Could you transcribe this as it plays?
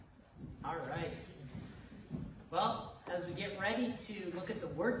All right. Well, as we get ready to look at the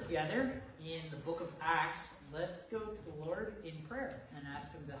Word together in the book of Acts, let's go to the Lord in prayer and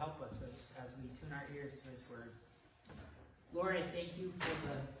ask Him to help us as we tune our ears to His Word. Lord, I thank you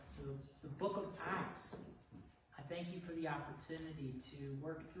for the book of Acts. I thank you for the opportunity to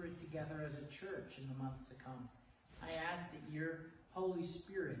work through it together as a church in the months to come. I ask that your Holy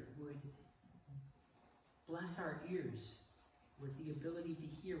Spirit would bless our ears with the ability to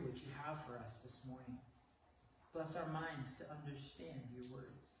hear what you have for us this morning. Bless our minds to understand your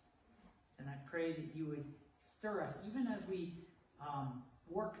word. And I pray that you would stir us, even as we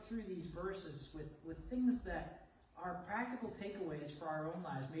work through these verses with things that are practical takeaways for our own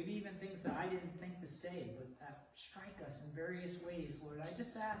lives, maybe even things that I didn't think to say, but that strike us in various ways, Lord. I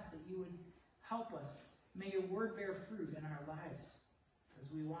just ask that you would help us. May your word bear fruit in our lives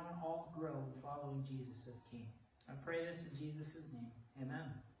as we want to all grow in following Jesus as King. I pray this in Jesus' name. Amen.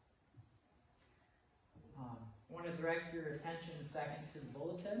 I want to direct your attention a second to the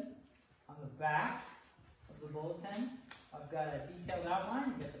bulletin. On the back of the bulletin, I've got a detailed outline.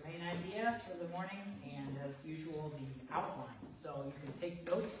 You've got the main idea for the morning and, as usual, the outline. So you can take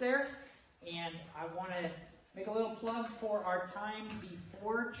notes there. And I want to make a little plug for our time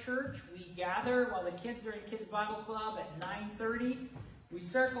before church. We gather while the kids are in Kids Bible Club at 9:30. We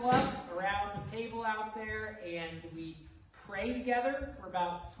circle up around the table out there and we pray together for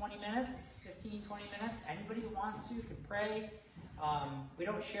about 20 minutes, 15, 20 minutes. Anybody who wants to can pray. We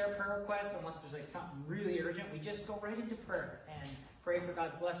don't share prayer requests unless there's like something really urgent. We just go right into prayer and pray for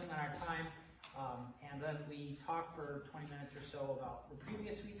God's blessing on our time. And then we talk for 20 minutes or so about the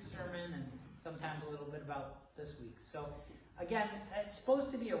previous week's sermon and sometimes a little bit about this week. So again, it's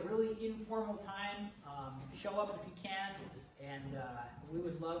supposed to be a really informal time. Show up if you can, and we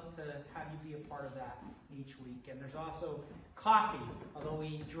would love to have you be a part of that each week. And there's also coffee, although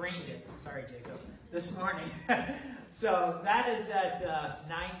we drained it. Sorry, Jacob, this morning. So that is at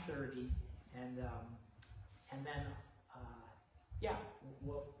 9:30, and then yeah.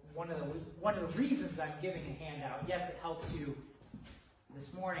 Well, one of the reasons I'm giving a handout. Yes, it helps you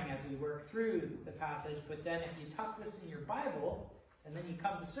this morning as we work through the passage, but then if you tuck this in your Bible, and then you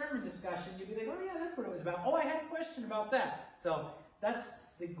come to sermon discussion, you'll be like, oh yeah, that's what it was about. Oh, I had a question about that. So that's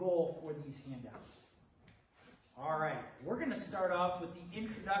the goal for these handouts. All right, we're going to start off with the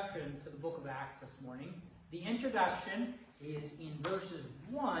introduction to the book of Acts this morning. The introduction is in verses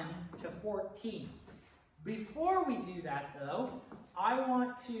 1 to 14. Before we do that, though, I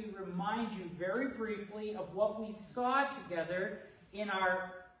want to remind you very briefly of what we saw together in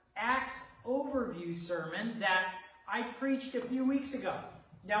our Acts overview sermon that I preached a few weeks ago.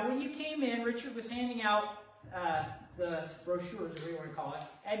 Now, when you came in, Richard was handing out the brochures, or whatever you want to call it.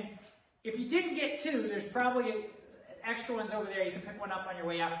 And if you didn't get two, there's probably extra ones over there. You can pick one up on your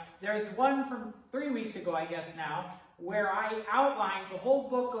way out. There's one from 3 weeks ago, I guess now, where I outlined the whole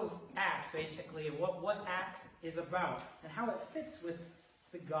book of Acts, basically, and what Acts is about, and how it fits with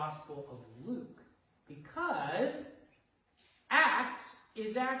the Gospel of Luke. Because Acts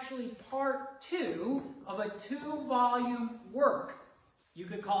is actually part 2 of a 2-volume work. You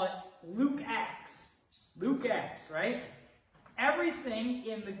could call it Luke Acts. Luke Acts, right? Everything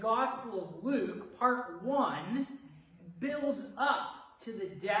in the Gospel of Luke, part 1, builds up to the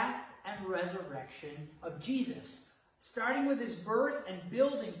death and resurrection of Jesus. Starting with his birth and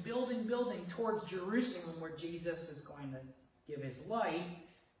building towards Jerusalem, where Jesus is going to give his life,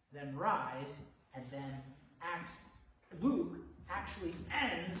 then rise, and then Luke actually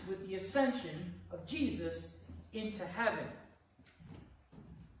ends with the ascension of Jesus into heaven.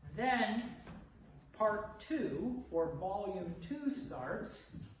 Then part 2, or volume 2, starts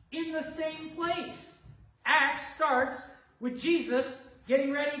in the same place. Acts starts with Jesus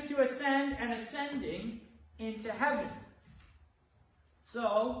getting ready to ascend and ascending into heaven.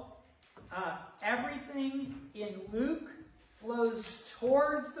 So, everything in Luke flows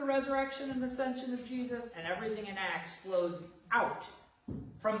towards the resurrection and ascension of Jesus, and everything in Acts flows out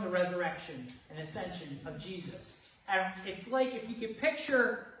from the resurrection and ascension of Jesus. And it's like if you could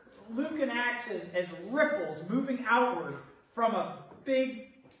picture Luke and Acts as ripples moving outward from a big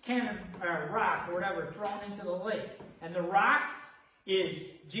cannon rock or whatever thrown into the lake. And the rock is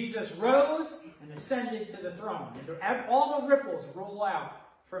Jesus rose and ascended to the throne. And all the ripples roll out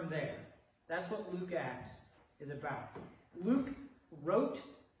from there. That's what Luke Acts is about. Luke wrote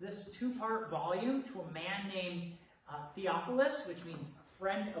this 2-part volume to a man named Theophilus, which means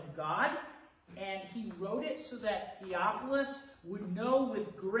friend of God. And he wrote it so that Theophilus would know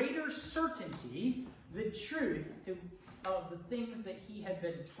with greater certainty the truth of the things that he had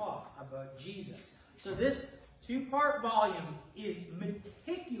been taught about Jesus. So this 2-part volume is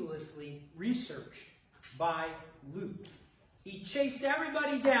meticulously researched by Luke. He chased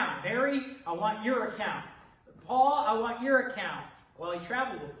everybody down. Mary, I want your account. Paul, I want your account. Well, he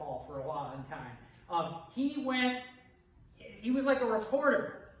traveled with Paul for a long time. He was like a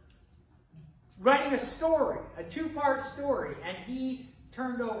reporter, writing a story, a two-part story, and he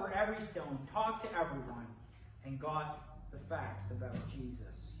turned over every stone, talked to everyone, and got the facts about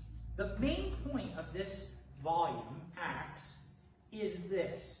Jesus. The main point of this volume, Acts, is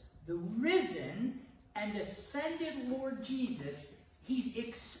this. The risen and ascended Lord Jesus, he's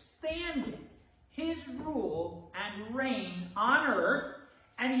expanded his rule and reign on earth,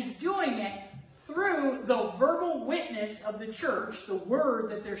 and he's doing it through the verbal witness of the church, the word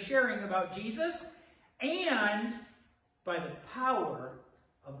that they're sharing about Jesus, and by the power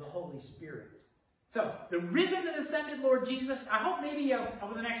of the Holy Spirit. So, the risen and ascended Lord Jesus, I hope maybe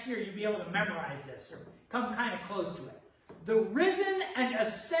over the next year you'll be able to memorize this or come kind of close to it. The risen and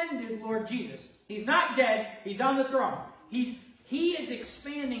ascended Lord Jesus. He's not dead, he's on the throne. He is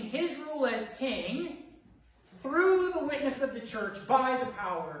expanding his rule as king through the witness of the church by the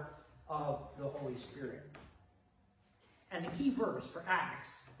power of the Holy Spirit. And the key verse for Acts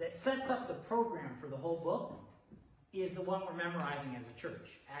that sets up the program for the whole book is the one we're memorizing as a church.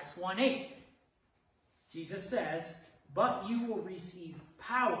 Acts 1:8. Jesus says, "But you will receive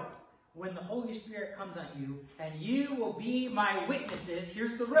power when the Holy Spirit comes on you, and you will be my witnesses,"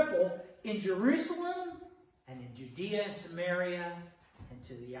 here's the ripple, "in Jerusalem and in Judea and Samaria and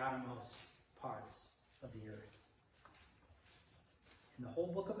to the outermost parts of the earth." And the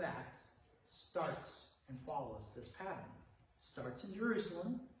whole book of Acts starts and follows this pattern. Starts in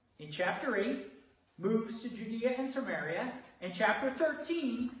Jerusalem. In chapter 8, moves to Judea and Samaria. In chapter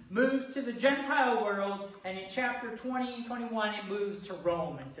 13, moves to the Gentile world. And in chapter 20 and 21, it moves to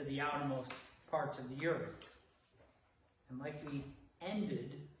Rome and to the outermost parts of the earth. And like we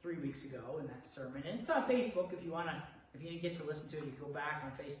ended 3 weeks ago in that sermon, and it's on Facebook if you didn't get to listen to it, you go back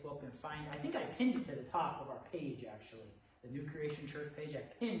on Facebook and find, I think I pinned it to the top of our page actually, the New Creation Church page. I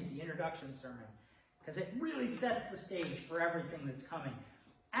pinned the introduction sermon because it really sets the stage for everything that's coming.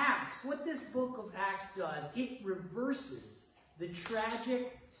 Acts, what this book of Acts does, it reverses the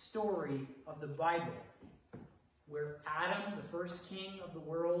tragic story of the Bible, where Adam, the first king of the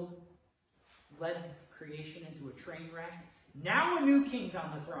world, led creation into a train wreck. Now a new king's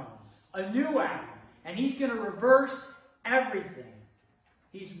on the throne, a new Adam, and he's going to reverse everything.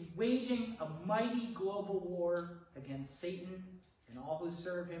 He's waging a mighty global war against Satan and all who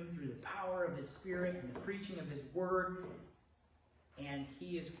serve him through the power of his Spirit and the preaching of his word. And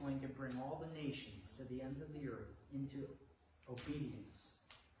he is going to bring all the nations to the ends of the earth into obedience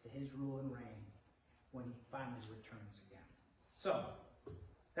to his rule and reign when he finally returns again. So,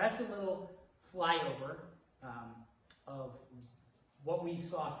 that's a little flyover of what we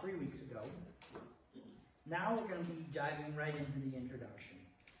saw 3 weeks ago. Now we're going to be diving right into the introduction.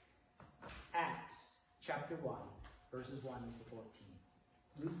 Acts chapter 1, verses 1 to 14.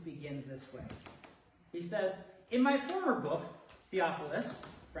 Luke begins this way. He says, "In my former book, Theophilus,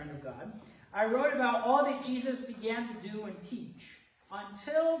 friend of God, I wrote about all that Jesus began to do and teach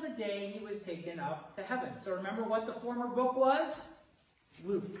until the day he was taken up to heaven." So remember what the former book was?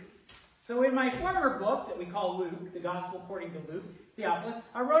 Luke. So in my former book that we call Luke, the Gospel according to Luke, Theophilus,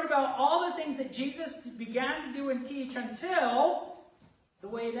 I wrote about all the things that Jesus began to do and teach until the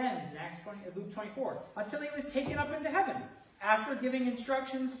way it ends in Luke 24, until he was taken up into heaven, after giving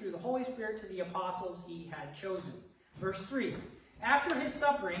instructions through the Holy Spirit to the apostles he had chosen. Verse 3, "After his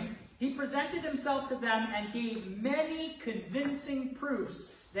suffering, he presented himself to them and gave many convincing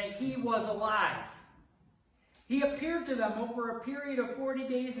proofs that he was alive. He appeared to them over a period of 40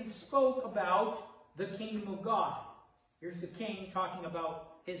 days and spoke about the kingdom of God." Here's the king talking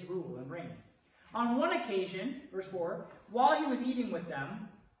about his rule and reign. "On one occasion," verse 4, "while he was eating with them,"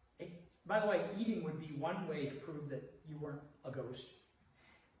 by the way, eating would be one way to prove that you weren't a ghost.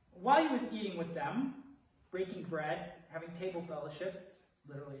 "While he was eating with them, breaking bread, having table fellowship,"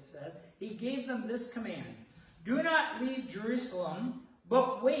 literally it says, "he gave them this command: 'Do not leave Jerusalem,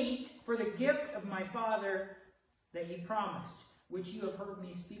 but wait for the gift of my Father that he promised, which you have heard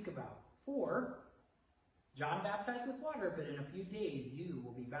me speak about. For John baptized with water, but in a few days you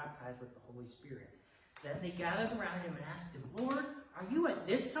will be baptized with the Holy Spirit.' Then they gathered around him and asked him, 'Lord, are you at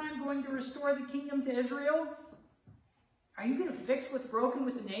this time going to restore the kingdom to Israel? Are you going to fix what's broken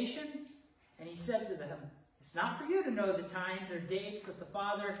with the nation?' And he said to them, 'It's not for you to know the times or dates that the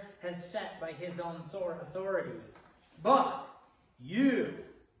Father has set by his own authority, but you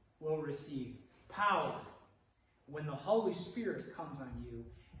will receive power when the Holy Spirit comes on you,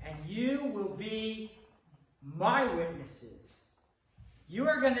 and you will be my witnesses. You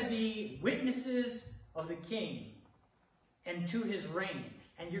are going to be witnesses of the king and to his reign.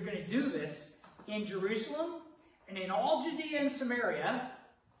 And you're going to do this in Jerusalem and in all Judea and Samaria.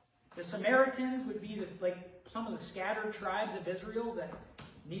 The Samaritans would be like some of the scattered tribes of Israel that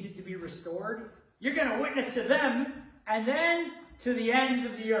needed to be restored. You're going to witness to them and then to the ends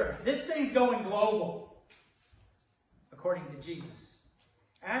of the earth. This thing's going global, according to Jesus.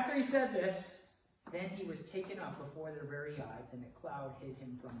 After he said this, then he was taken up before their very eyes, and a cloud hid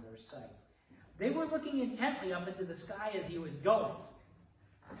him from their sight. They were looking intently up into the sky as he was going.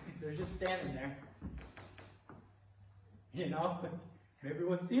 They're just standing there. You know, maybe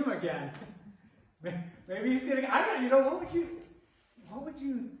we'll see him again. Maybe he's gonna. I don't. You know, what would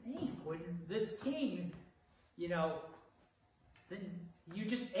you think when this king, you know, then you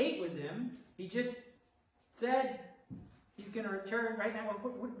just ate with him? He just said he's going to return right now.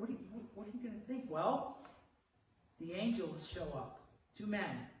 What are you going to think? Well, the angels show up. 2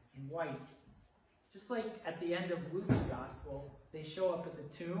 men in white. Just like at the end of Luke's gospel, they show up at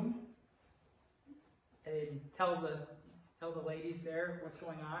the tomb and tell the ladies there what's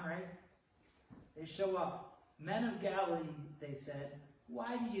going on, right? They show up. Men of Galilee, they said,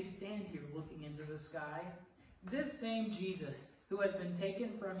 why do you stand here looking into the sky? This same Jesus who has been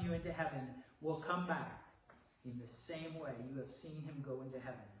taken from you into heaven will come back in the same way you have seen him go into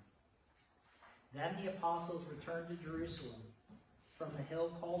heaven. Then the apostles returned to Jerusalem from the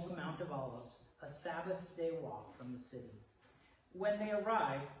hill called the Mount of Olives, a Sabbath day walk from the city. When they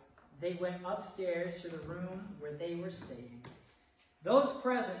arrived, they went upstairs to the room where they were staying. Those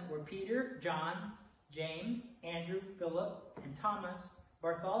present were Peter, John, James, Andrew, Philip, and Thomas,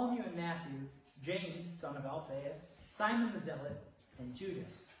 Bartholomew and Matthew, James, son of Alphaeus, Simon the Zealot, and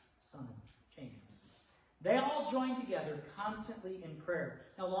Judas, son of James. They all joined together constantly in prayer,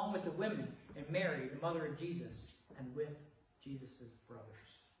 along with the women and Mary, the mother of Jesus, and with Jesus' brothers.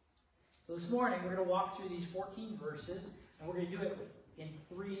 So this morning, we're going to walk through these 14 verses, and we're going to do it in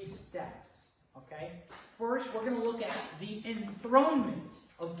 3 steps. Okay? First, we're going to look at the enthronement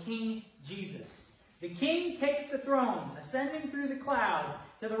of King Jesus. The king takes the throne, ascending through the clouds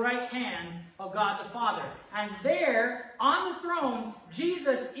to the right hand of God the Father. And there, on the throne,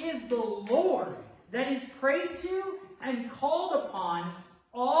 Jesus is the Lord that is prayed to and called upon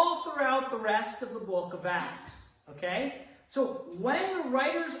all throughout the rest of the book of Acts. Okay? So when the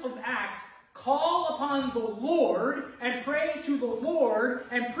writers of Acts call upon the Lord and pray to the Lord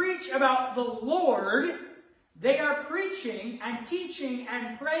and preach about the Lord, they are preaching and teaching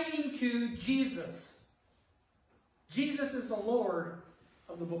and praying to Jesus. Jesus is the Lord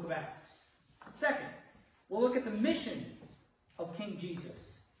of the book of Acts. Second, we'll look at the mission of King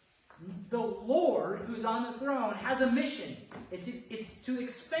Jesus. The Lord, who's on the throne, has a mission. It's to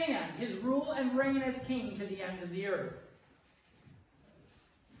expand his rule and reign as king to the ends of the earth.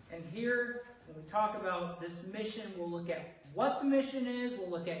 And here, when we talk about this mission, we'll look at what the mission is, we'll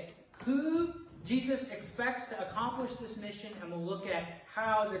look at who Jesus expects to accomplish this mission, and we'll look at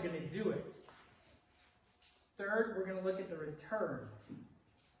how they're going to do it. Third, we're going to look at the return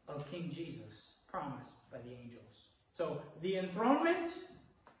of King Jesus, promised by the angels. So, the enthronement,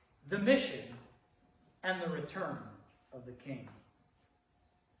 the mission, and the return of the king,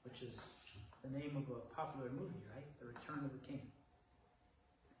 which is the name of a popular movie, right? The Return of the King.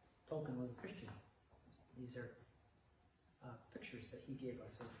 Tolkien was a Christian. These are pictures that he gave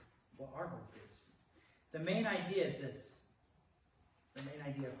us of what our hope is. The main idea is this. The main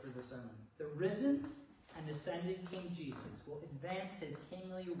idea for the sermon. The risen and ascended King Jesus will advance his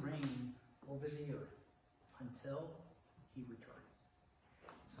kingly reign over the earth until he returns.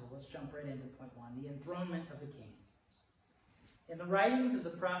 So let's jump right into point 1, the enthronement of the king. In the writings of the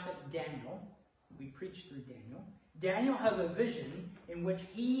prophet Daniel, we preached through Daniel, Daniel has a vision in which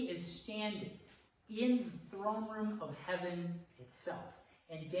he is standing in the throne room of heaven itself.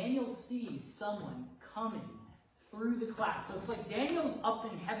 And Daniel sees someone coming through the clouds. So it's like Daniel's up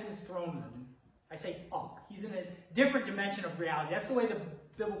in heaven's throne room. I say up. He's in a different dimension of reality. That's the way the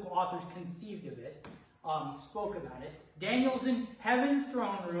biblical authors conceived of it, spoke about it. Daniel's in heaven's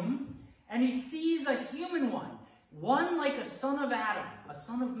throne room, and he sees a human one like a son of Adam, a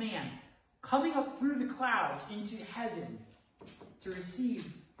son of man, coming up through the clouds into heaven to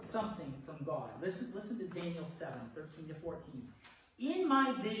receive something from God. Listen to Daniel 7, 13 to 14. In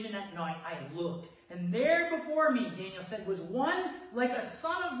my vision at night I looked, and there before me, Daniel said, was one like a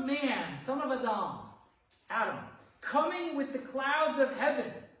son of man, son of Adam, coming with the clouds of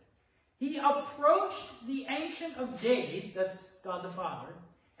heaven. He approached the Ancient of Days, that's God the Father,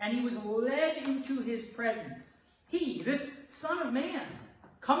 and he was led into his presence. He, this Son of Man,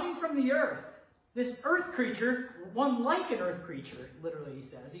 coming from the earth, this earth creature, one like an earth creature, literally he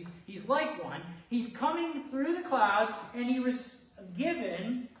says. He's like one. He's coming through the clouds, and he was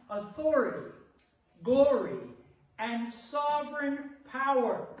given authority, glory, and sovereign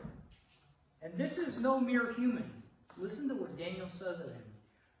power. And this is no mere human. Listen to what Daniel says of him.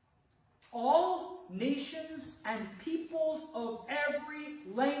 All nations and peoples of every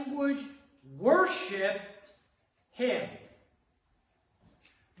language worshipped him.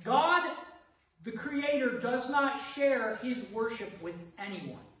 God, the Creator, does not share his worship with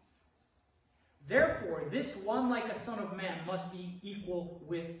anyone. Therefore, this one like a Son of Man must be equal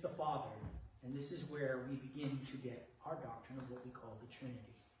with the Father. And this is where we begin to get our doctrine of what we call the Trinity.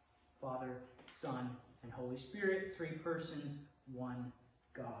 Father, Son, and Holy Spirit, three persons, one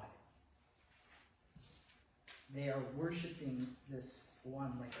God. They are worshiping this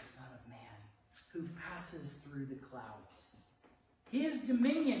one like a Son of Man who passes through the clouds. His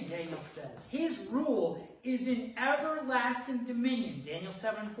dominion, Daniel says, his rule is an everlasting dominion, Daniel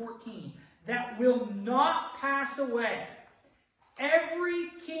 7:14, that will not pass away. Every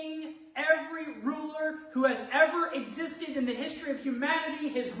king, every ruler who has ever existed in the history of humanity,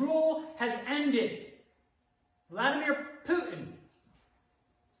 his rule has ended. Vladimir Putin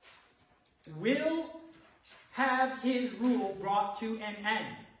will have his rule brought to an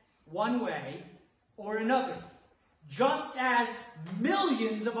end, one way or another. Just as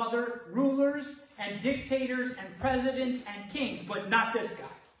millions of other rulers and dictators and presidents and kings, but not this guy.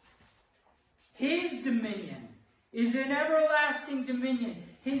 His dominion is an everlasting dominion.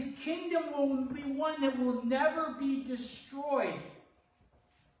 His kingdom will be one that will never be destroyed.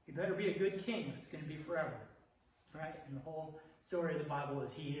 He better be a good king if it's going to be forever. Right? And the whole story of the Bible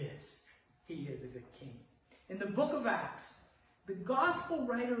is he is. He is a good king. In the book of Acts, the gospel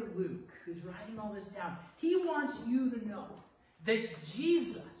writer Luke, who's writing all this down, he wants you to know that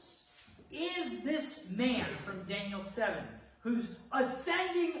Jesus is this man from Daniel 7 who's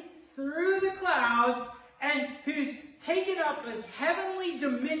ascending through the clouds and who's taken up his heavenly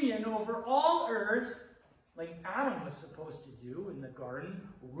dominion over all earth, like Adam was supposed to do in the garden,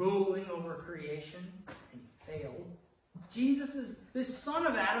 ruling over creation, and failed. Jesus is this son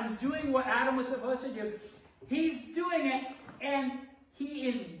of Adam's doing what Adam was supposed to do. He's doing it, and he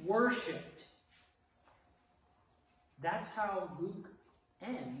is worshipped. That's how Luke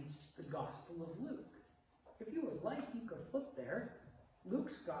ends the Gospel of Luke. If you would like, you could flip there.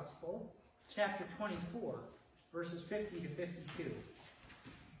 Luke's Gospel, chapter 24, verses 50 to 52.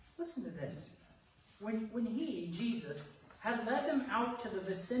 Listen to this. When he, Jesus, had led them out to the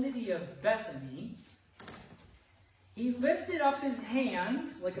vicinity of Bethany, he lifted up his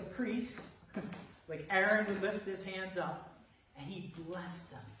hands like a priest, like Aaron would lift his hands up, and he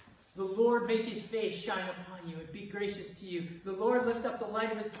blessed them. The Lord make his face shine upon you and be gracious to you. The Lord lift up the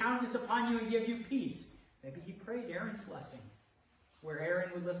light of his countenance upon you and give you peace. Maybe he prayed Aaron's blessing, where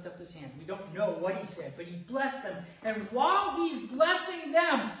Aaron would lift up his hand. We don't know what he said, but he blessed them. And while he's blessing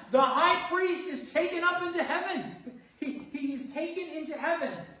them, the high priest is taken up into heaven. He is taken into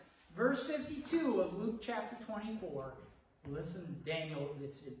heaven. Verse 52 of Luke chapter 24. Listen to Daniel.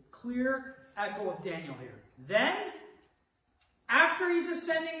 It's a clear echo of Daniel here. Then, after he's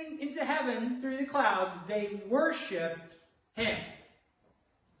ascending into heaven through the clouds, they worshiped him.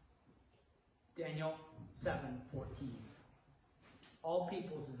 Daniel 7:14. All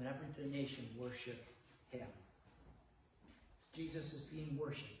peoples and every nation worship him. Jesus is being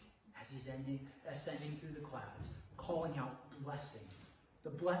worshipped as he's ascending through the clouds, calling out blessing. The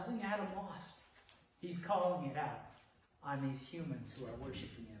blessing Adam lost, he's calling it out on these humans who are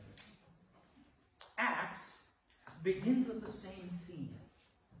worshiping him. Acts begins with the same scene,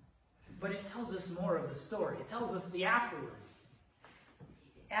 but it tells us more of the story. It tells us the afterward.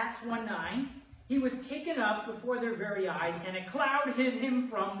 Acts 1:9, he was taken up before their very eyes, and a cloud hid him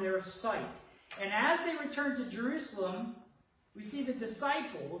from their sight. And as they returned to Jerusalem, we see the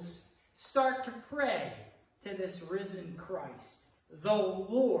disciples start to pray to this risen Christ, the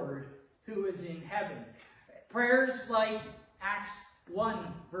Lord who is in heaven. Prayers like Acts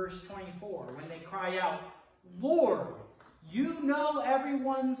 1, verse 24, when they cry out, Lord, you know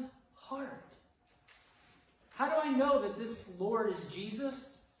everyone's heart. How do I know that this Lord is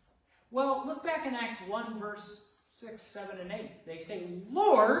Jesus? Well, look back in Acts 1, verse 6, 7, and 8. They say,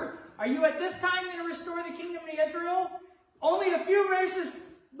 Lord, are you at this time going to restore the kingdom to Israel? Only a few verses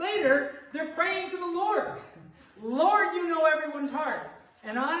later, they're praying to the Lord. Lord, you know everyone's heart.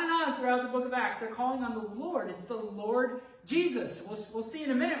 And on throughout the book of Acts, they're calling on the Lord. It's the Lord Jesus. We'll see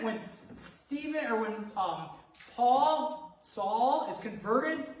in a minute when Saul is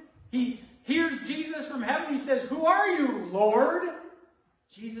converted. He hears Jesus from heaven. He says, who are you, Lord?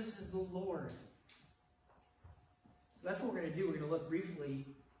 Jesus is the Lord. So that's what we're going to do. We're going to look briefly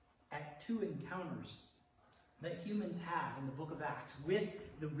at two encounters that humans have in the book of Acts with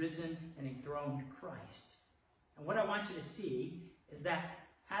the risen and enthroned Christ. And what I want you to see is that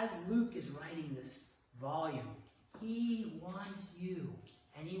as Luke is writing this volume, he wants you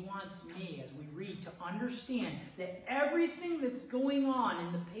and he wants me, as we read, to understand that everything that's going on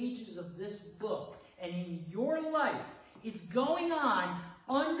in the pages of this book and in your life, it's going on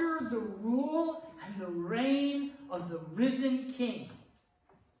under the rule and the reign of the risen King.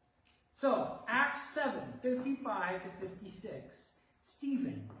 So, Acts 7, 55 to 56,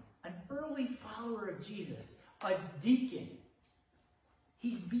 Stephen, an early follower of Jesus, a deacon,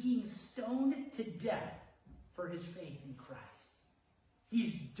 he's being stoned to death for his faith in Christ.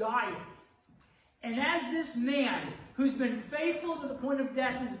 He's dying. And as this man who's been faithful to the point of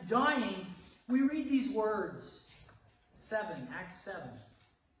death is dying, we read these words. Acts 7,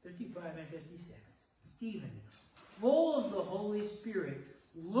 55 and 56. Stephen, full of the Holy Spirit,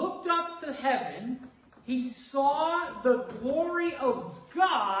 looked up to heaven. He saw the glory of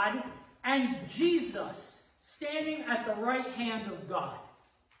God and Jesus standing at the right hand of God.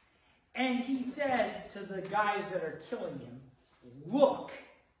 And he says to the guys that are killing him, look,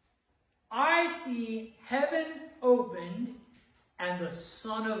 I see heaven opened and the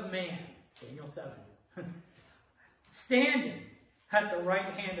Son of Man, Daniel 7, standing at the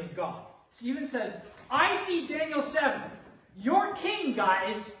right hand of God. Stephen says, I see Daniel 7, your king,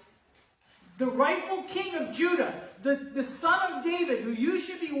 guys, the rightful king of Judah, the son of David, who you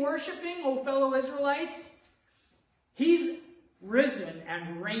should be worshiping, O fellow Israelites, he's risen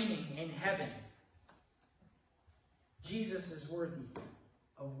and reigning in heaven. Jesus is worthy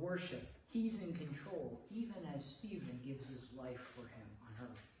of worship. He's in control, even as Stephen gives his life for him on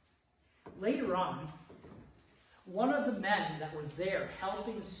earth. Later on, one of the men that was there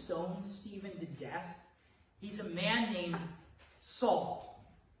helping stone Stephen to death, he's a man named Saul.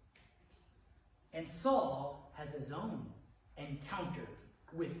 And Saul has his own encounter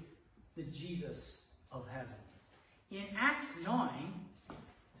with the Jesus of heaven. In Acts 9,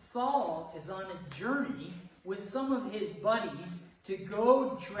 Saul is on a journey with some of his buddies to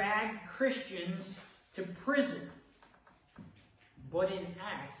go drag Christians to prison. But in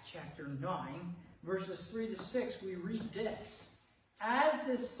Acts chapter 9, verses 3 to 6, we read this. As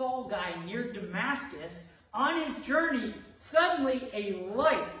this Saul guy near Damascus, on his journey, suddenly a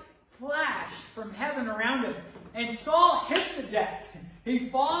light flashed from heaven around him, and Saul hits the deck. He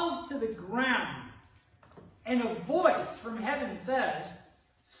falls to the ground, and a voice from heaven says,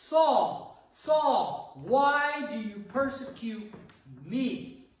 Saul, Saul, why do you persecute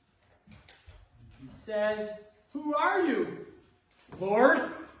me? He says, who are you, Lord?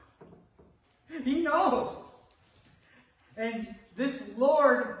 He knows. And this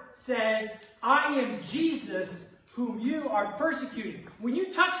Lord says, I am Jesus whom you are persecuting. When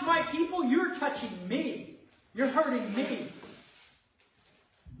you touch my people, you're touching me. You're hurting me.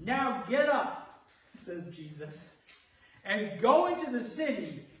 Now get up, says Jesus, and go into the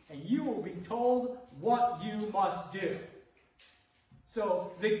city, and you will be told what you must do.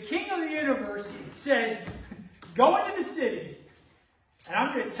 So the King of the universe says, go into the city, and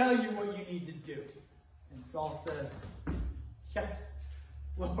I'm going to tell you what you need to do. And Saul says, yes,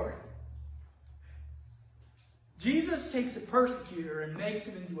 Lord. Jesus takes a persecutor and makes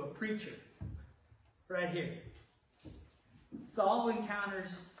him into a preacher. Right here. Saul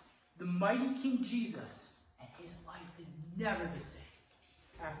encounters the mighty King Jesus, and his life is never the same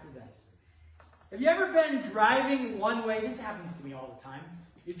after this. Have you ever been driving one way? This happens to me all the time.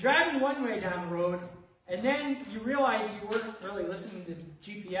 You're driving one way down the road, and then you realize you weren't really listening to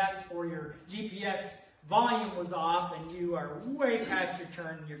GPS, or your GPS volume was off, and you are way past your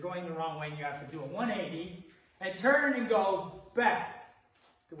turn, and you're going the wrong way, and you have to do a 180, and turn and go back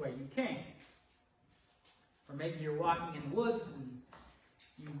the way you came. Or maybe you're walking in the woods, and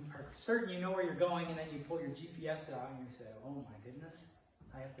you are certain you know where you're going, and then you pull your GPS out, and you say, oh my goodness,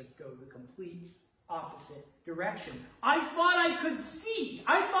 I have to go the complete opposite direction. I thought I could see.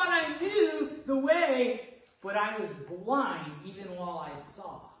 I thought I knew the way, but I was blind even while I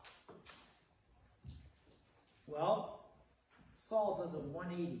saw. Well, Saul does a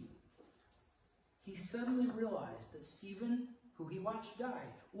 180. He suddenly realized that Stephen, who he watched die,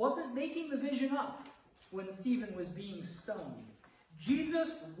 wasn't making the vision up when Stephen was being stoned.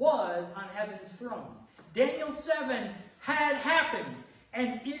 Jesus was on heaven's throne. Daniel 7 had happened.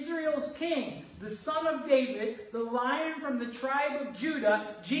 And Israel's king, the son of David, the lion from the tribe of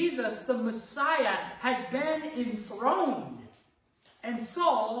Judah, Jesus, the Messiah, had been enthroned. And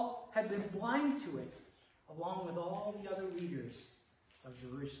Saul had been blind to it, along with all the other leaders of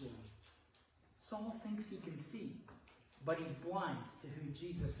Jerusalem. Saul thinks he can see. but he's blind to who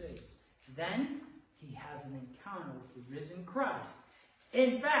Jesus is. Then he has an encounter with the risen Christ.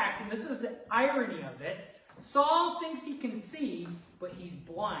 In fact, and this is the irony of it, Saul thinks he can see, but he's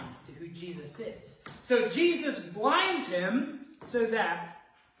blind to who Jesus is. So Jesus blinds him so that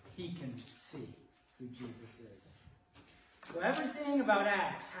he can see who Jesus is. So everything about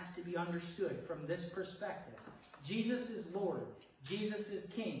Acts has to be understood from this perspective. Jesus is Lord. Jesus is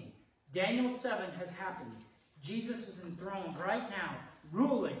King. Daniel 7 has happened. Jesus is enthroned right now,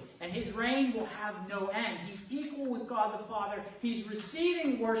 ruling, and his reign will have no end. He's equal with God the Father. He's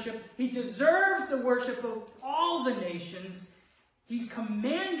receiving worship. He deserves the worship of all the nations. He's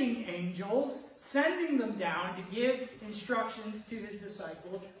commanding angels, sending them down to give instructions to his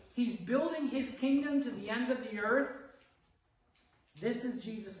disciples. He's building his kingdom to the ends of the earth. This is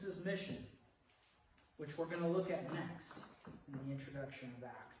Jesus' mission, which we're going to look at next in the introduction of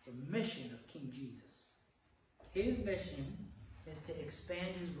Acts, the mission of King Jesus. His mission is to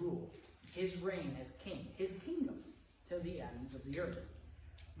expand his rule, his reign as king, his kingdom to the ends of the earth.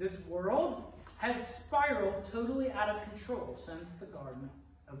 This world has spiraled totally out of control since the Garden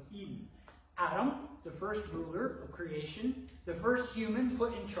of Eden. Adam, the first ruler of creation, the first human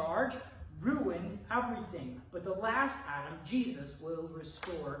put in charge, ruined everything. But the last Adam, Jesus, will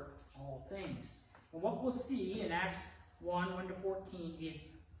restore all things. And what we'll see in Acts 1, 1-14 is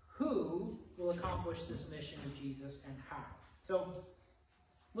who will accomplish this mission of Jesus and how. So,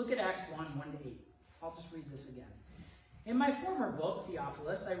 look at Acts 1, 1-8. I'll just read this again. In my former book,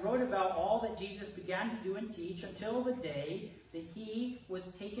 Theophilus, I wrote about all that Jesus began to do and teach until the day that he was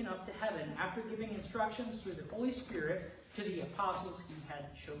taken up to heaven after giving instructions through the Holy Spirit to the apostles he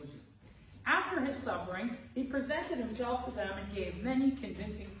had chosen. After his suffering, he presented himself to them and gave many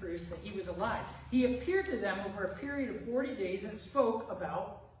convincing proofs that he was alive. He appeared to them over a period of 40 days and spoke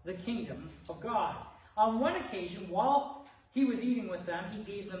about the kingdom of God. On one occasion, while he was eating with them, he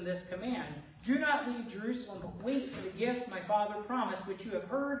gave them this command: do not leave Jerusalem, but wait for the gift my Father promised, which you have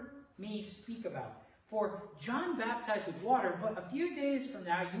heard me speak about. For John baptized with water, but a few days from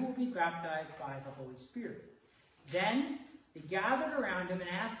now you will be baptized by the Holy Spirit. Then they gathered around him and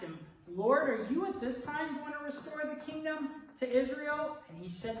asked him, Lord, are you at this time going to restore the kingdom to Israel? And he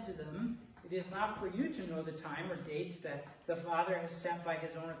said to them, it is not for you to know the time or dates that the Father has set by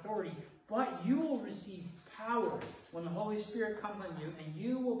his own authority, but you will receive power when the Holy Spirit comes on you, and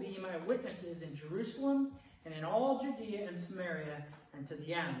you will be my witnesses in Jerusalem and in all Judea and Samaria and to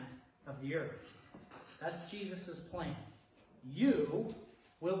the ends of the earth. That's Jesus' plan. You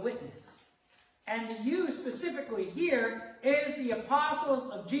will witness. And the you specifically here is the apostles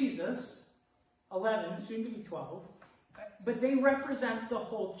of Jesus, 11, soon to be 12, but they represent the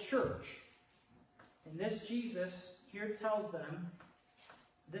whole church. And this Jesus here tells them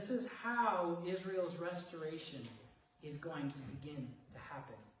this is how Israel's restoration is going to begin to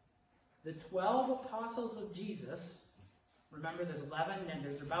happen. The 12 apostles of Jesus, remember there's 11 and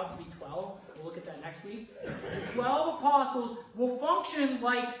there's about to be 12. We'll look at that next week. The 12 apostles will function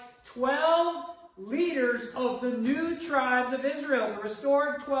like 12 leaders of the new tribes of Israel, the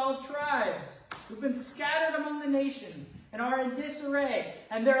restored 12 tribes who've been scattered among the nations and are in disarray.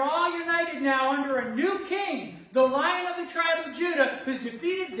 And they're all united now under a new king, the Lion of the tribe of Judah, who's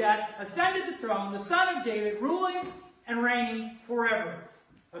defeated death, ascended the throne, the Son of David, ruling and reigning forever.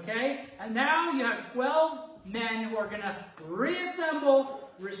 Okay? And now you have 12 men who are going to reassemble,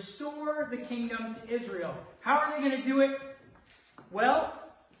 restore the kingdom to Israel. How are they going to do it? Well,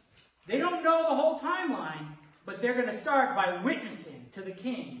 they don't know the whole timeline, but they're going to start by witnessing to the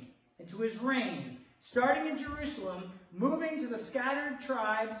king and to his reign, starting in Jerusalem, moving to the scattered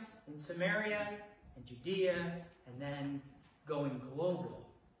tribes in Samaria and Judea, and then going global,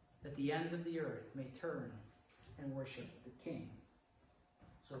 that the ends of the earth may turn and worship the king.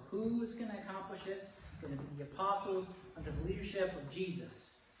 So who's going to accomplish it? It's going to be the apostles under the leadership of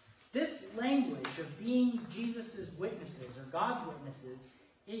Jesus. This language of being Jesus' witnesses, or God's witnesses,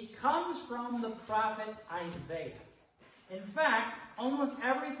 it comes from the prophet Isaiah. In fact, almost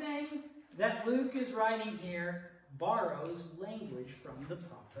everything that Luke is writing here borrows language from the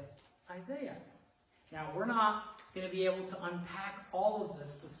prophet Isaiah. Now, we're not going to be able to unpack all of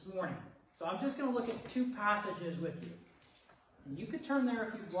this morning. So I'm just going to look at two passages with you. And you could turn there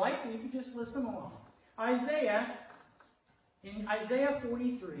if you'd like, or you could just listen along. In Isaiah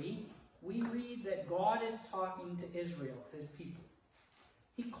 43, we read that God is talking to Israel, his people.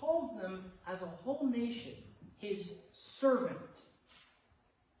 He calls them as a whole nation his servant.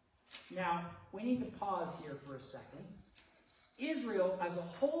 Now, we need to pause here for a second. Israel, as a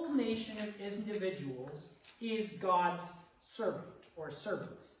whole nation of individuals, is God's servant or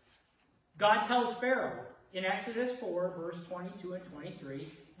servants. God tells Pharaoh in Exodus 4, verse 22 and 23,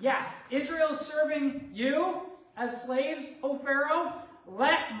 yeah, Israel's serving you as slaves, O Pharaoh.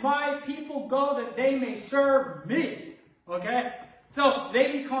 Let my people go that they may serve me. Okay? So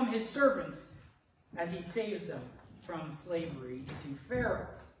they become his servants as he saves them from slavery to Pharaoh.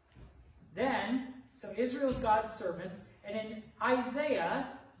 Then, so Israel's God's servants, and in Isaiah,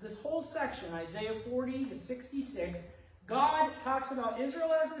 this whole section, Isaiah 40 to 66, God talks about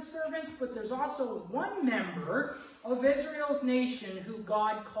Israel as his servants, but there's also one member of Israel's nation who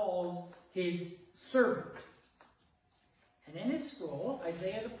God calls his servant. And in his scroll,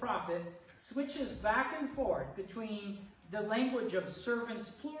 Isaiah the prophet switches back and forth between the language of servants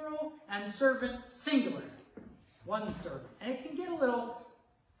plural and servant singular. One servant. And it can get a little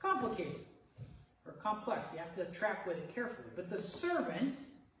complicated or complex. You have to track with it carefully. But the servant,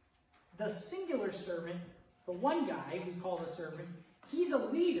 the singular servant, the one guy who's called a servant, he's a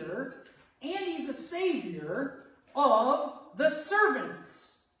leader and he's a savior of the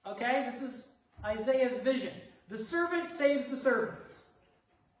servants. Okay? This is Isaiah's vision. The servant saves the servants.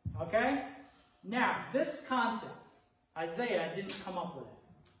 Okay? Now, this concept, Isaiah didn't come up with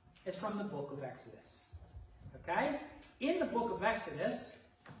it. It's from the book of Exodus. Okay? In the book of Exodus,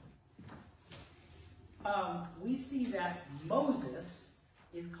 we see that Moses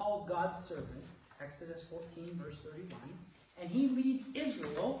is called God's servant, Exodus 14, verse 31, and he leads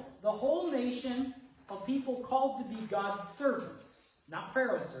Israel, the whole nation of people called to be God's servants. Not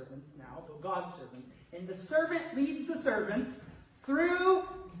Pharaoh's servants now, but God's servants. And the servant leads the servants through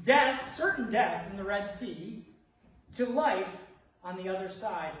death, certain death in the Red Sea, to life on the other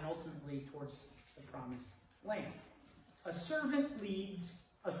side and ultimately towards the promised land. A servant leads,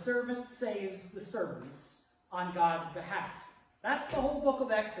 a servant saves the servants on God's behalf. That's the whole book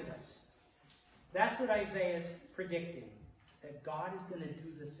of Exodus. That's what Isaiah is predicting, that God is going to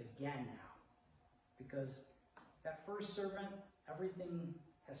do this again now. Because that first servant, everything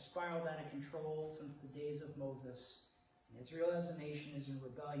has spiraled out of control since the days of Moses. And Israel as a nation is in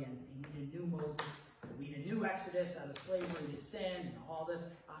rebellion. They need a new Moses. They need a new Exodus out of slavery to sin and all this.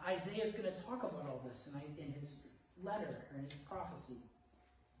 Isaiah is going to talk about all this in his letter, or in his prophecy.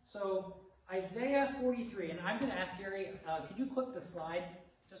 So, Isaiah 43, and I'm going to ask Gary, could you click the slide?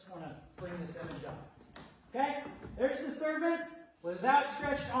 Just want to bring this image up. Okay? There's the servant with his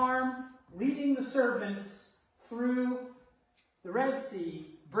outstretched arm leading the servants through the Red Sea,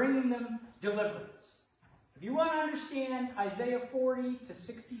 bringing them deliverance. If you want to understand Isaiah 40 to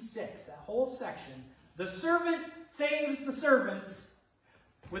 66, that whole section, the servant saves the servants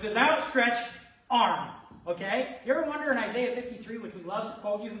with his outstretched arm. Okay? You ever wonder in Isaiah 53, which we love to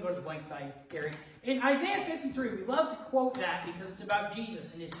quote, you can go to the blank side, Gary. In Isaiah 53, we love to quote that because it's about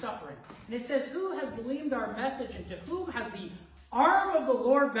Jesus and his suffering. And it says, who has believed our message, and to whom has the arm of the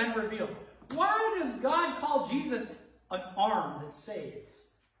Lord been revealed? Why does God call Jesus an arm that saves?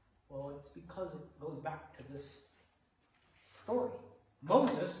 Well, it's because it goes back to this story.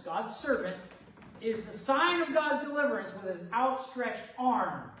 Moses, God's servant, is the sign of God's deliverance with his outstretched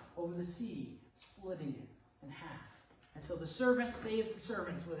arm over the sea, splitting it in half. And so the servant saves the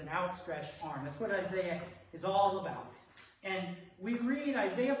servants with an outstretched arm. That's what Isaiah is all about. And we read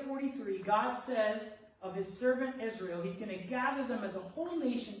Isaiah 43, God says of his servant Israel, he's going to gather them as a whole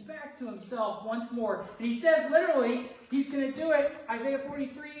nation back to himself once more. And he says literally, he's going to do it, Isaiah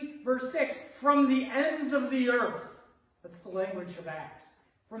 43, verse 6, from the ends of the earth. That's the language of Acts.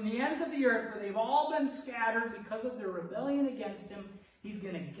 From the ends of the earth, where they've all been scattered because of their rebellion against him, he's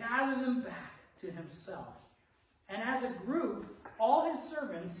going to gather them back to himself. And as a group, all his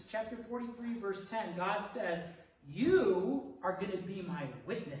servants, chapter 43, verse 10, God says, you are going to be my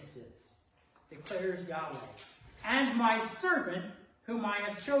witnesses, declares Yahweh, and my servant whom I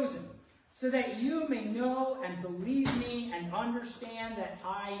have chosen, so that you may know and believe me and understand that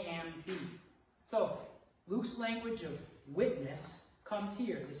I am he. So, Luke's language of witness comes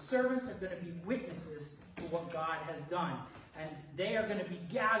here. The servants are going to be witnesses to what God has done. And they are going to be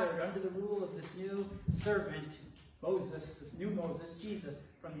gathered under the rule of this new servant, Moses, this new Moses, Jesus,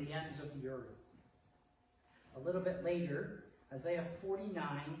 from the ends of the earth. A little bit later, Isaiah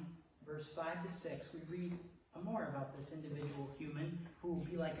 49, verse 5 to 6, we read more about this individual human who will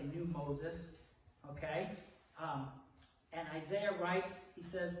be like a new Moses. Okay? And Isaiah writes, he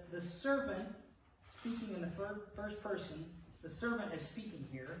says, the servant, speaking in the first person, the servant is speaking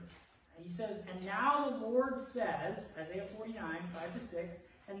here. He says, and now the Lord says, Isaiah 49, 5 to 6,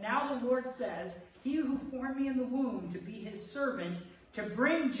 and now the Lord says, he who formed me in the womb to be his servant, to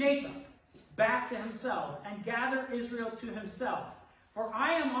bring Jacob back to himself and gather Israel to himself. For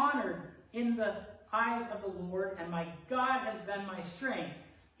I am honored in the eyes of the Lord, and my God has been my strength.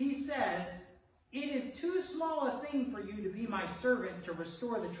 He says, it is too small a thing for you to be my servant to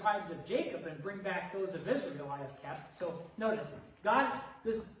restore the tribes of Jacob and bring back those of Israel I have kept. So notice, God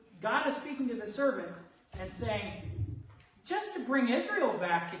is speaking to the servant and saying, just to bring Israel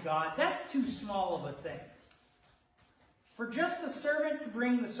back to God, that's too small of a thing. For just the servant to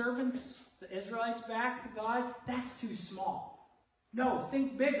bring the servants, the Israelites, back to God, that's too small. No,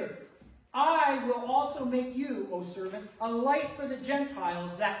 think bigger. I will also make you, O servant, a light for the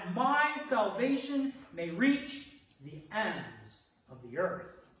Gentiles, that my salvation may reach the ends of the earth.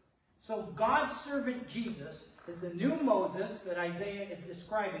 So God's servant Jesus is the new Moses that Isaiah is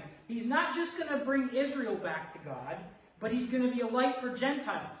describing. He's not just going to bring Israel back to God, but he's going to be a light for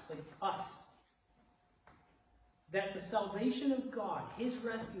Gentiles, like us. That the salvation of God, his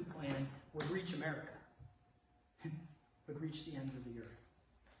rescue plan, would reach America. Would reach the ends of the earth.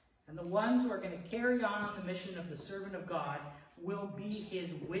 And the ones who are going to carry on the mission of the servant of God will be his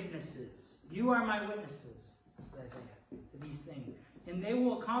witnesses. You are my witnesses, says Isaiah, to these things. And they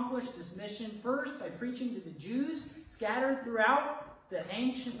will accomplish this mission first by preaching to the Jews scattered throughout the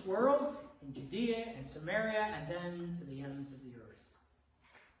ancient world, in Judea and Samaria, and then to the ends of the earth.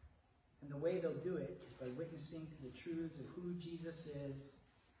 And the way they'll do it is by witnessing to the truths of who Jesus is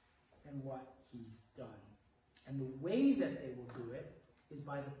and what he's done. And the way that they will do it is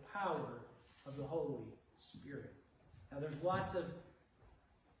by the power of the Holy Spirit. Now there's lots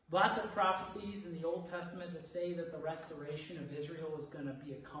of prophecies in the Old Testament that say that the restoration of Israel is going to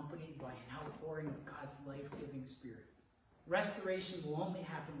be accompanied by an outpouring of God's life-giving Spirit. Restoration will only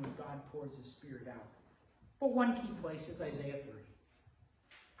happen when God pours his Spirit out. But one key place is Isaiah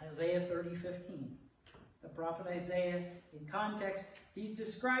 30. Isaiah 30:15. The prophet Isaiah, in context, he's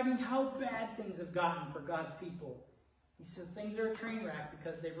describing how bad things have gotten for God's people. He says things are a train wreck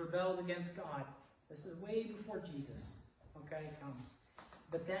because they've rebelled against God. This is way before Jesus, comes.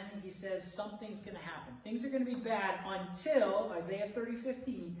 But then he says something's going to happen. Things are going to be bad until, Isaiah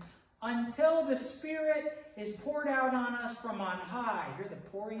 30:15, until the Spirit is poured out on us from on high. Hear the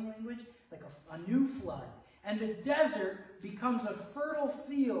pouring language? Like a new flood. And the desert becomes a fertile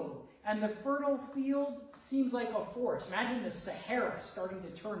field. And the fertile field seems like a forest. Imagine the Sahara starting to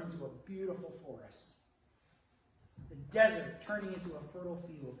turn into a beautiful forest. The desert turning into a fertile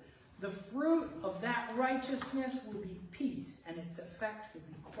field. The fruit of that righteousness will be peace, and its effect will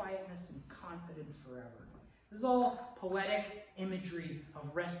be quietness and confidence forever. This is all poetic imagery of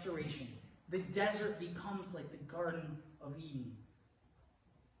restoration. The desert becomes like the Garden of Eden.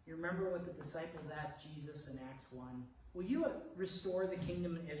 You remember what the disciples asked Jesus in Acts 1? Will you restore the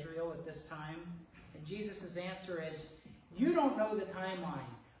kingdom in Israel at this time? And Jesus' answer is, you don't know the timeline,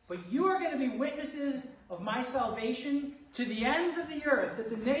 but you are going to be witnesses of my salvation to the ends of the earth, that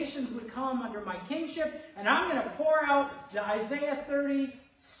the nations would come under my kingship, and I'm going to pour out the Isaiah 30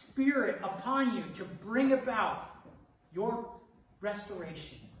 Spirit upon you to bring about your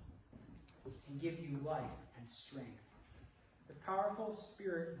restoration and give you life and strength. The powerful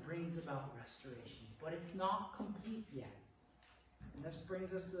Spirit brings about restoration, but it's not complete yet. And this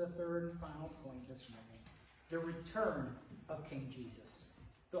brings us to the third and final point this morning, the return of King Jesus.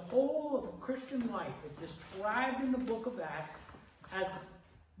 The whole of Christian life is described in the book of Acts as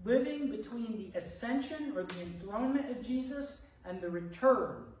living between the ascension or the enthronement of Jesus and the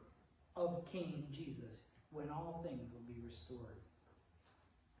return of King Jesus, when all things will be restored.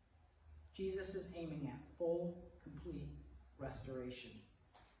 Jesus is aiming at full, complete restoration.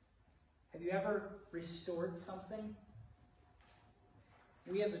 Have you ever restored something?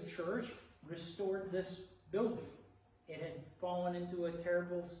 We as a church restored this building. It had fallen into a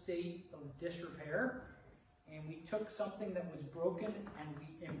terrible state of disrepair, and we took something that was broken and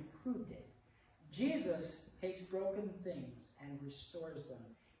we improved it. Jesus takes broken things and restores them.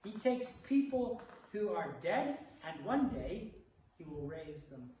 He takes people who are dead, and one day he will raise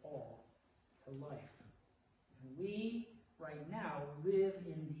them all to life. And we, right now, live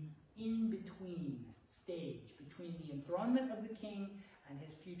in the in-between stage, between the enthronement of the king and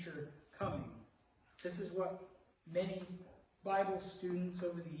his future coming. This is what many Bible students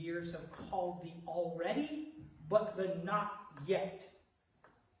over the years have called the already, but the not yet.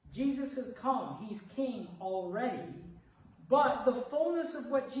 Jesus has come. He's king already, but the fullness of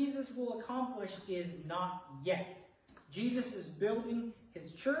what Jesus will accomplish is not yet. Jesus is building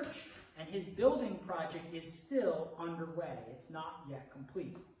his church, and his building project is still underway. It's not yet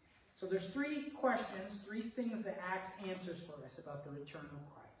complete. So there's three questions, three things that Acts answers for us about the return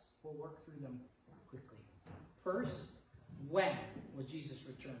of Christ. We'll work through them quickly. First, when will Jesus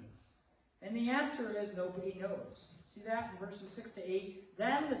return? And the answer is nobody knows. See that in verses 6 to 8?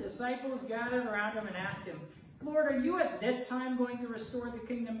 Then the disciples gathered around him and asked him, Lord, are you at this time going to restore the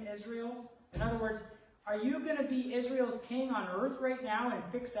kingdom of Israel? In other words, are you going to be Israel's king on earth right now and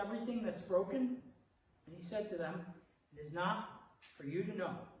fix everything that's broken? And he said to them, it is not for you to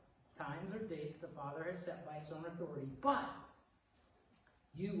know times or dates the Father has set by his own authority, but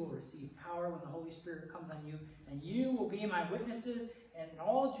you will receive power when the Holy Spirit comes on you, and you will be my witnesses in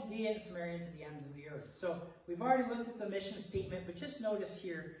all Judea and Samaria to the ends of the earth. So we've already looked at the mission statement, but just notice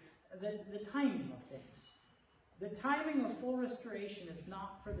here the timing of things. The timing of full restoration is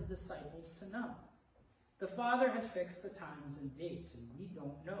not for the disciples to know. The Father has fixed the times and dates, and we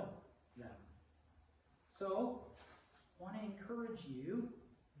don't know them. So, I want to encourage you,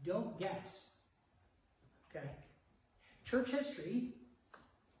 don't guess. Okay? Church history,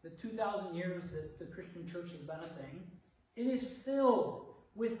 the 2,000 years that the Christian church has been a thing, it is filled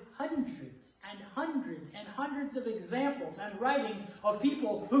with hundreds and hundreds and hundreds of examples and writings of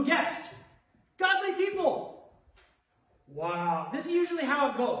people who guessed. Godly people. Wow. This is usually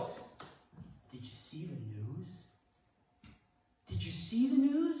how it goes. Did you see the news? Did you see the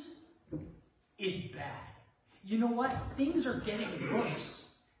news? It's bad. You know what? Things are getting worse.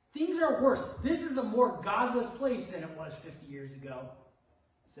 Things are worse. This is a more godless place than it was 50 years ago,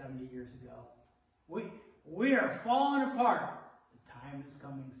 70 years ago. We are falling apart. The time is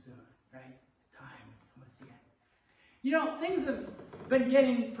coming soon, right? The time is almost the end. You know, things have been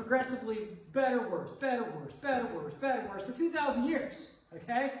getting progressively better, worse, better, worse, better, worse, better, worse for 2,000 years,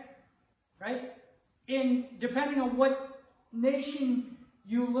 okay? Right? Depending on what nation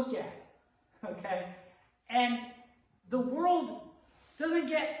you look at, okay? And the world doesn't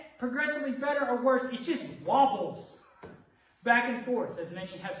get progressively better or worse. It just wobbles back and forth, as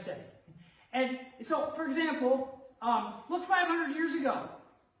many have said. And so, for example, look 500 years ago.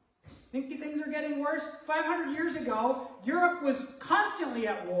 Think things are getting worse? 500 years ago, Europe was constantly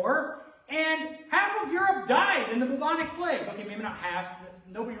at war, and half of Europe died in the bubonic plague. Okay, maybe not half.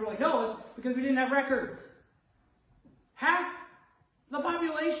 Nobody really knows because we didn't have records. Half the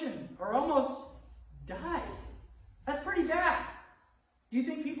population, or almost, died. That's pretty bad. Do you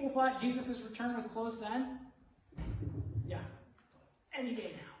think people thought Jesus' return was close then? Yeah. Any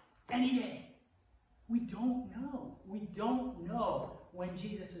day now. Any day. We don't know. We don't know when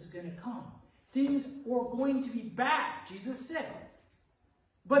Jesus is going to come. Things are going to be bad, Jesus said.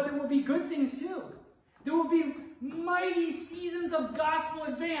 But there will be good things too. There will be mighty seasons of gospel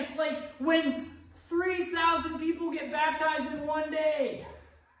advance, like when 3,000 people get baptized in one day.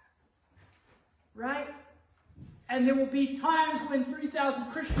 Right? And there will be times when 3,000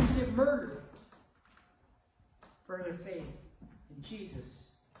 Christians get murdered for their faith in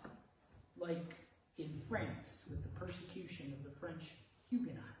Jesus, like in France with the persecution of the French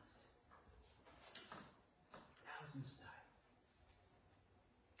Huguenots. Thousands died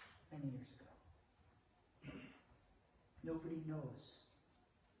many years ago. Nobody knows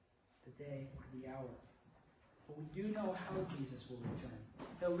the day or the hour. But we do know how Jesus will return.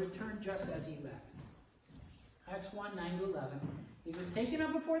 He'll return just as he left. Acts 1, 9-11. He was taken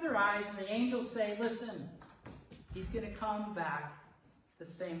up before their eyes, and the angels say, listen, he's going to come back the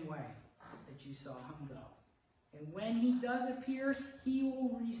same way that you saw him go. And when he does appear, he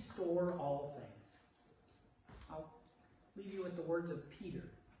will restore all things. I'll leave you with the words of Peter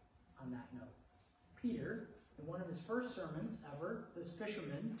on that note. Peter, in one of his first sermons ever, this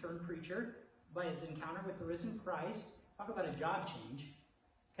fisherman turned preacher, by his encounter with the risen Christ, talk about a job change,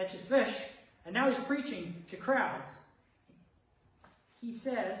 catches fish, and now he's preaching to crowds. He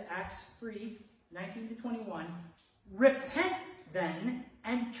says, Acts 3, 19-21, repent then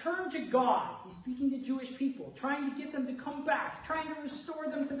and turn to God. He's speaking to Jewish people, trying to get them to come back, trying to restore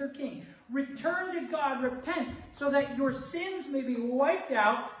them to their king. Return to God, repent, so that your sins may be wiped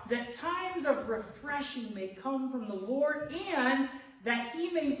out, that times of refreshing may come from the Lord, and that he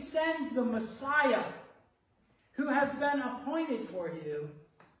may send the Messiah, who has been appointed for you,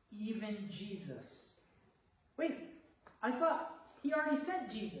 even Jesus. Wait, I thought he already sent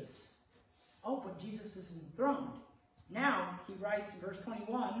Jesus. Oh, but Jesus is enthroned. Now, he writes in verse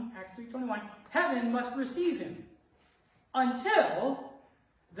 21, Acts 3:21, heaven must receive him until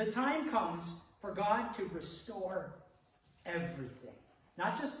the time comes for God to restore everything.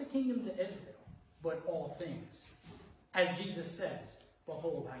 Not just the kingdom to Israel, but all things. As Jesus says,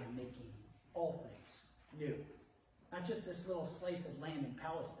 behold, I am making all things new. Not just this little slice of land in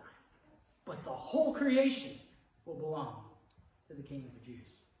Palestine, but the whole creation will belong to the King of the Jews.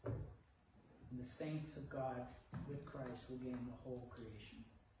 And the saints of God with Christ will gain the whole creation.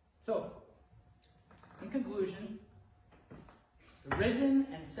 So, in conclusion, the risen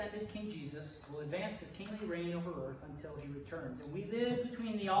and ascended King Jesus will advance his kingly reign over earth until he returns. And we live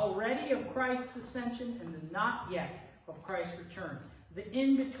between the already of Christ's ascension and the not yet of Christ's return. The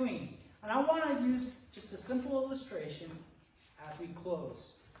in-between. And I want to use just a simple illustration as we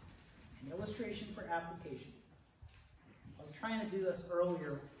close. An illustration for application. I was trying to do this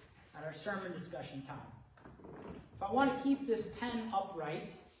earlier at our sermon discussion time. If I want to keep this pen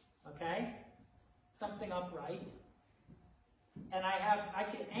upright, okay, something upright, and I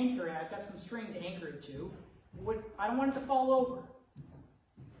can anchor it, I've got some string to anchor it to, I don't want it to fall over.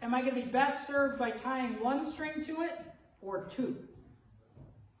 Am I going to be best served by tying one string to it or two?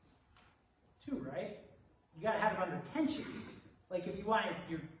 Two, right? You got to have it under tension. Like if you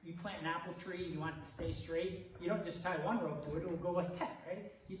plant an apple tree, you want it to stay straight, you don't just tie one rope to it, it'll go like that,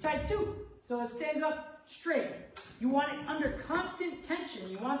 right? You tie two, so it stays up straight. You want it under constant tension.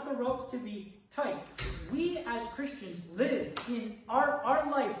 You want the ropes to be tight. We as Christians live in, our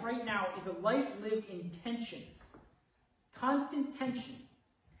life right now is a life lived in tension. Constant tension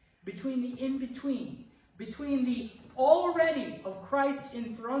between the in-between, between the already of Christ's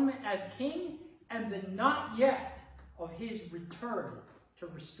enthronement as king and the not yet of his return to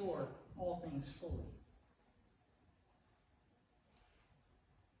restore all things fully.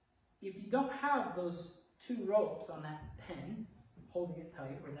 If you don't have those two ropes on that pen holding it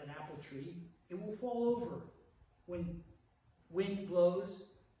tight, or that apple tree, it will fall over when wind blows,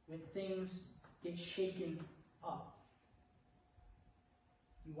 when things get shaken up.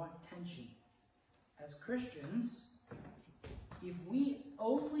 You want tension. As Christians, if we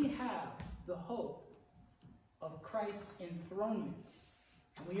only have the hope of Christ's enthronement,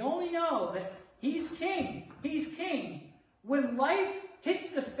 and we only know that he's king, when life hits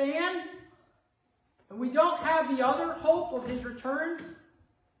the fan, and we don't have the other hope of his return,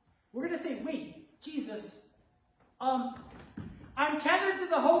 we're going to say, wait, Jesus, I'm tethered to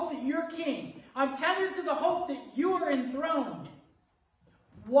the hope that you're king. I'm tethered to the hope that you are enthroned.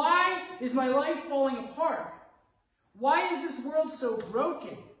 Why is my life falling apart? Why is this world so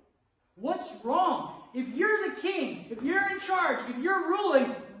broken? What's wrong? If you're the king, if you're in charge, if you're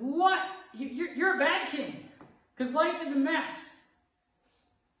ruling, you're a bad king. Because life is a mess.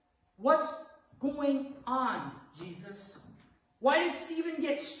 What's going on, Jesus? Why did Stephen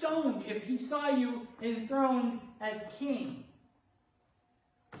get stoned if he saw you enthroned as king?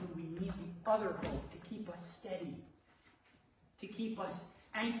 We need the other hope to keep us steady, to keep us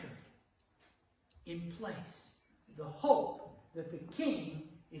anchored in place. The hope that the king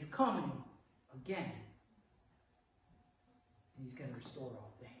is coming again. And he's going to restore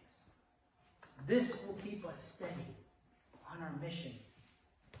all things. This will keep us steady on our mission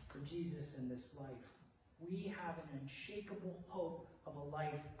for Jesus in this life. We have an unshakable hope of a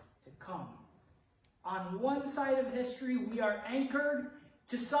life to come. On one side of history, we are anchored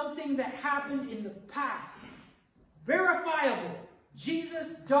to something that happened in the past. Verifiable.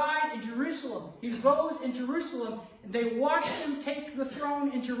 Jesus died in Jerusalem. He rose in Jerusalem, and they watched him take the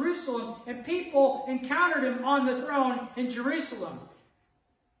throne in Jerusalem, and people encountered him on the throne in Jerusalem.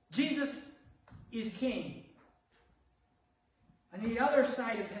 Jesus is king. On the other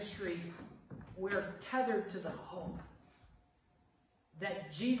side of history, we're tethered to the hope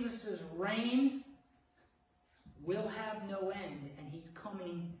that Jesus' reign will have no end, and he's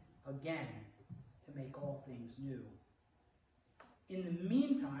coming again to make all things new. In the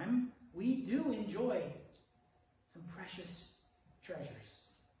meantime, we do enjoy some precious treasures.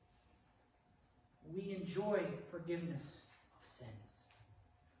 We enjoy forgiveness of sins.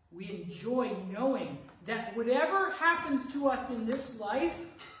 We enjoy knowing that whatever happens to us in this life,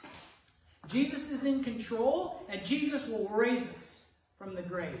 Jesus is in control, and Jesus will raise us from the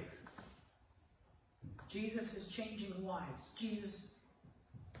grave. Jesus is changing lives. Jesus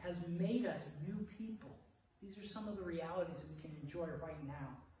has made us new people. These are some of the realities we can enjoy right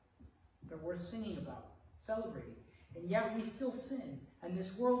now. They're worth singing about, celebrating. And yet we still sin, and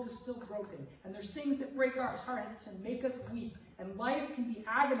this world is still broken. And there's things that break our hearts and make us weep. And life can be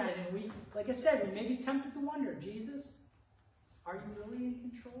agonizing. Like I said, we may be tempted to wonder, Jesus, are you really in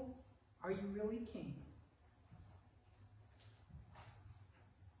control? Are you really king?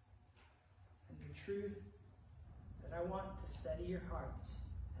 And the truth that I want to steady your hearts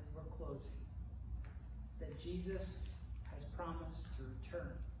as we're closing is that Jesus has promised to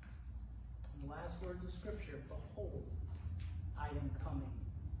return. In the last words of Scripture, behold, I am coming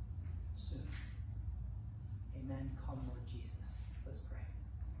soon. Amen. Come, Lord Jesus. Let's pray.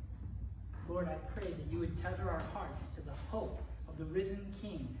 Lord, I pray that you would tether our hearts to the hope of the risen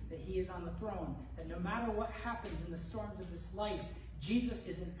King, that he is on the throne, that no matter what happens in the storms of this life, Jesus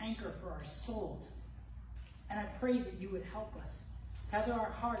is an anchor for our souls. And I pray that you would help us tether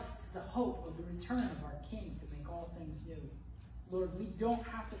our hearts to the hope of the return of our King to make all things new. Lord, we don't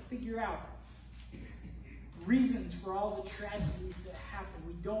have to figure out reasons for all the tragedies that happen.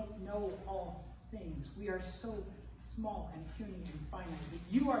 We don't know all things. We are so small and puny and finite. But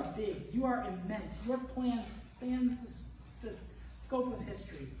you are big. You are immense. Your plan spans the scope of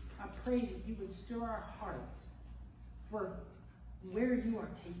history. I pray that you would stir our hearts for where you are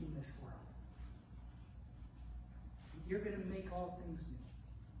taking this world. You're going to make all things new.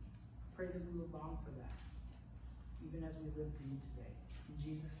 I pray that we will long for that, even as we live for you today. In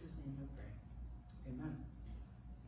Jesus' name we pray. Amen.